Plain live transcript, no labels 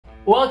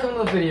Welcome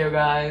to the video,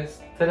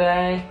 guys.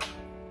 Today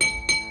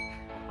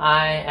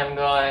I am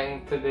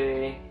going to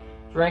be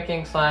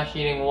drinking /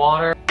 eating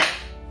water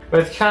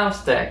with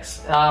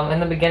chopsticks. In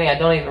the beginning I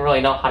don't even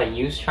really know how to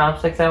use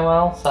chopsticks that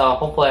well, so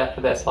hopefully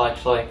after this I'll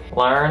actually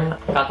learn.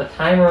 Got the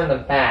timer in the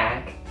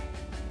back,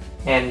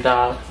 and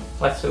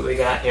let's see what we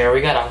got here.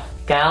 We got a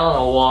gallon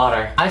of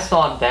water. I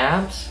saw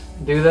Dabs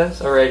do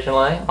this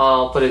originally.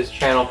 I'll put his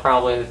channel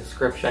probably in the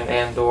description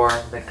and or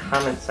the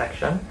comment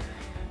section.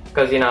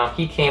 Because, you know,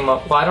 he came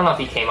up, well, I don't know if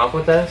he came up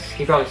with this.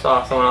 He probably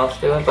saw someone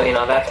else do it, but, you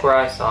know, that's where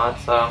I saw it,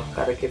 so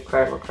gotta give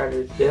credit where credit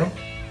is due.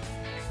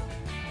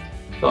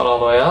 Fill it all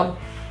the way up.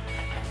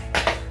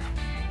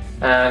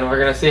 And we're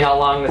gonna see how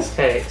long this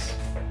takes.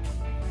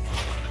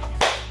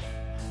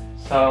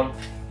 So,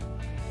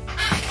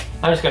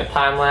 I'm just gonna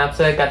time lapse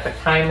it. Got the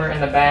timer in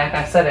the back.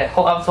 I said it,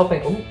 I was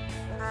hoping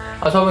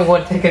it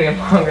wouldn't take any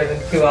longer than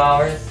 2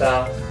 hours,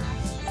 so.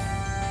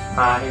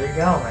 Here we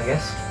go, I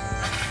guess.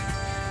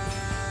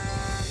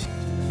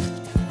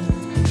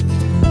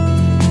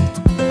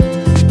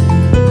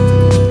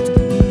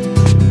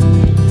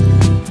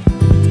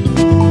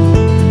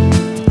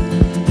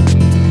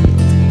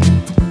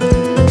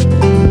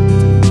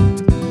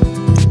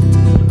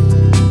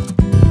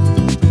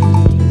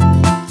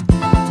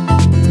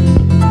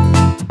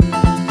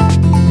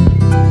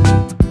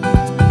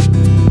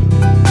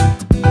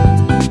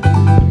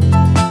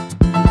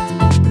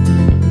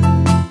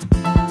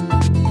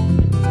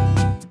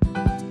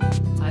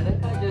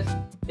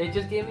 It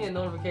just gave me a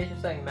notification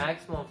saying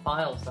maximum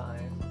file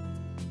size.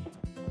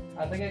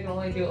 I think I can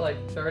only do it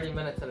like 30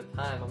 minutes at a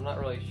time. I'm not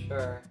really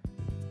sure.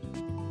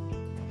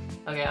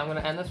 Okay, I'm gonna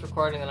end this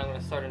recording and I'm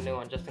gonna start a new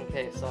one just in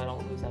case so I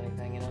don't lose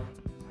anything, you know?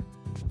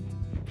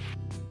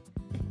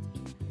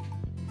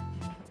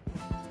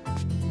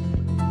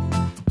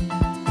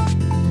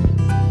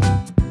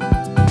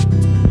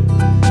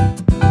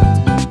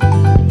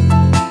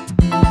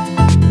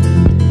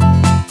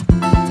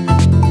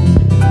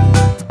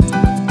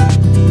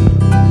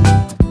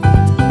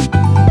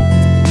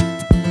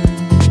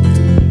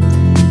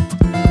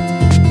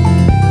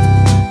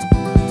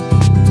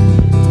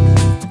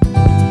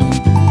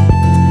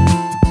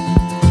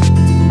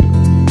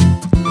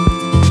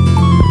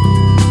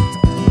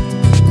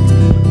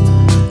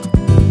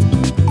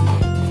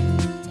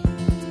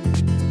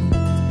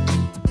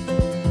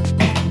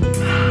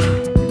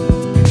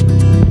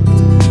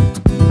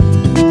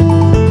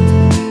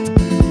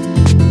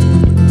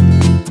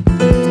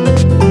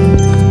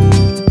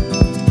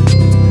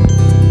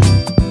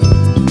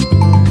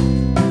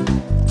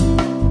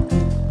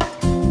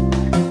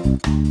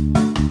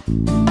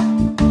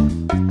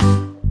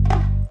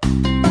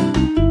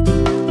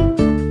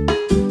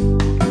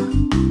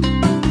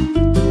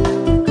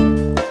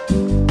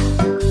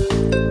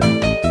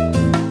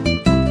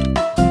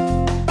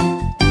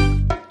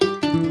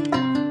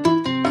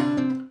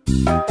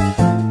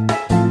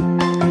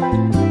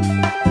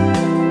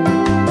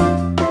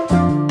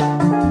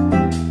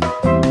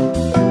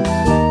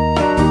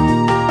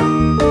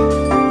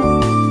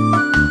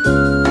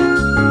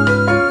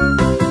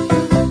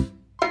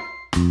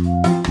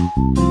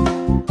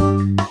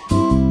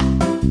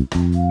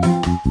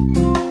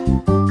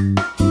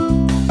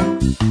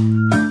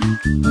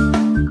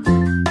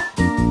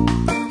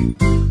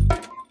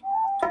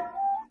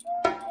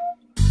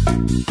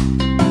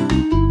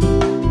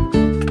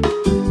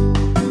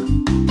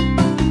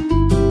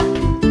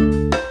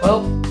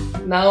 Well,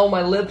 now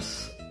my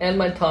lips and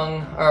my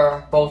tongue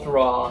are both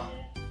raw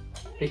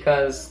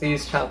because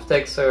these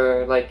chopsticks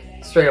are like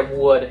straight up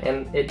wood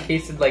and it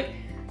tasted like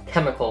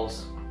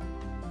chemicals.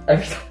 The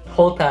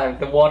whole time,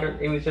 the water,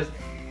 the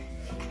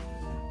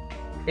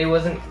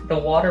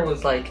water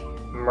was like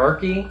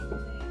murky,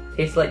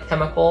 tasted like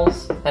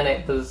chemicals, and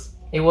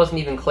it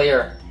wasn't even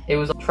clear. It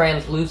was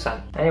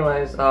translucent.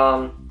 Anyways,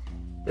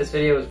 this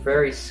video was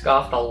very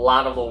scuffed. A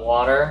lot of the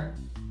water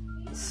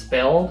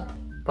spilled,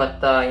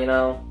 but you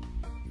know,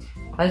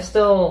 I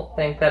still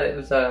think that it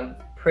was a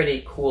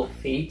pretty cool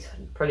feat.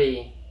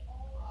 Pretty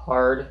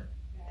hard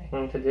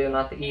thing to do,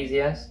 not the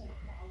easiest,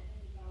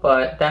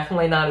 but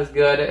definitely not as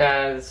good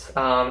as,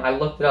 I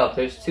looked it up.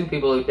 There's 2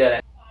 people who did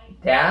it.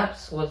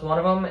 Daps was one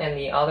of them, and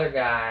the other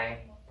guy,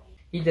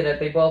 he did it,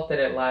 they both did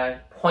it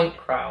live, Point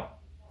Crow.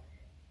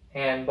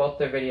 And both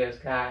their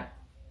videos got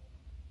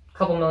a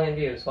couple million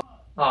views.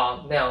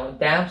 No,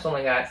 Daps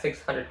only got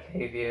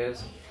 600k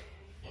views.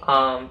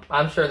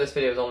 I'm sure this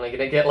video is only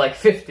gonna get like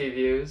 50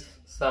 views,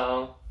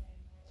 so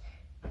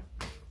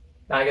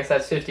I guess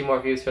that's 50 more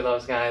views for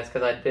those guys,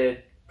 because I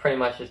did pretty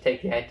much just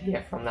take the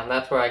idea from them.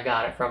 That's where I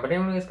got it from. But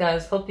anyways,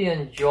 guys, hope you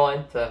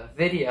enjoyed the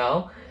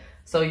video.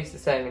 So used to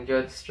saying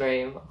enjoy the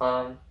stream.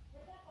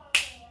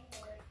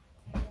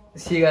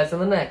 See you guys in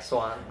the next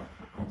one.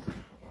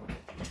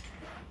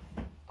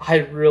 I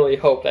really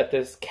hope that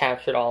this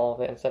captured all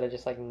of it instead of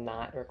just like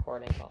not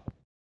recording all.